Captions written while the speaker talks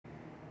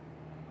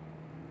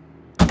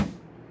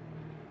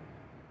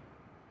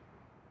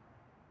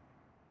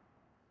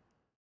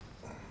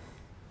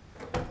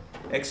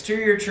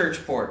Exterior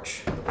church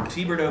porch.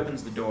 T-Bird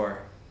opens the door.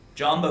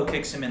 Jumbo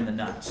kicks him in the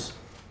nuts.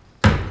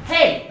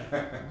 Hey!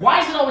 Why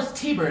is it always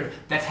T-Bird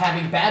that's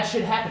having bad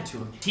shit happen to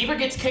him? T-Bird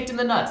gets kicked in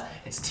the nuts.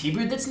 It's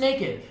T-Bird that's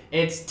naked.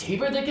 It's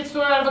T-Bird that gets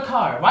thrown out of a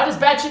car. Why does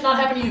bad shit not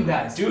happen to you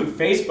guys? Dude,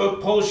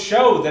 Facebook polls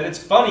show that it's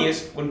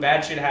funniest when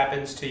bad shit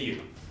happens to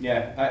you.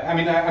 Yeah,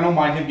 I don't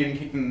mind him getting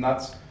kicked in the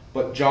nuts,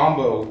 but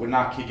Jumbo would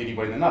not kick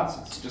anybody in the nuts.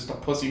 It's just a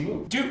pussy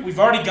move. Dude, we've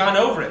already gone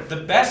over it. The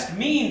best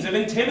means of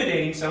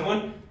intimidating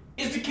someone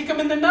is to kick them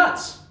in the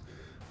nuts.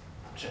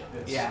 Check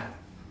this. Yeah.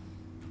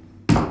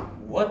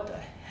 What the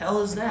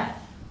hell is that?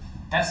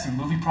 That's some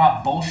movie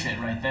prop bullshit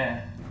right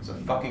there. It's a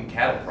fucking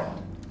cattle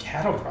prod.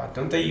 Cattle prod?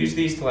 Don't they use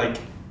these to, like,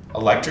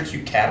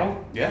 electrocute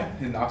cattle? Yeah,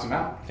 it knocks him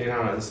out. I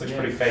don't know, this looks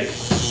pretty fake.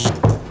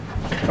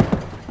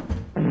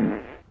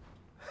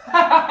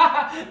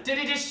 Did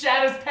he just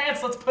shat his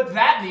pants? Let's put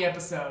that in the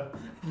episode.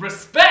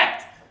 Respect!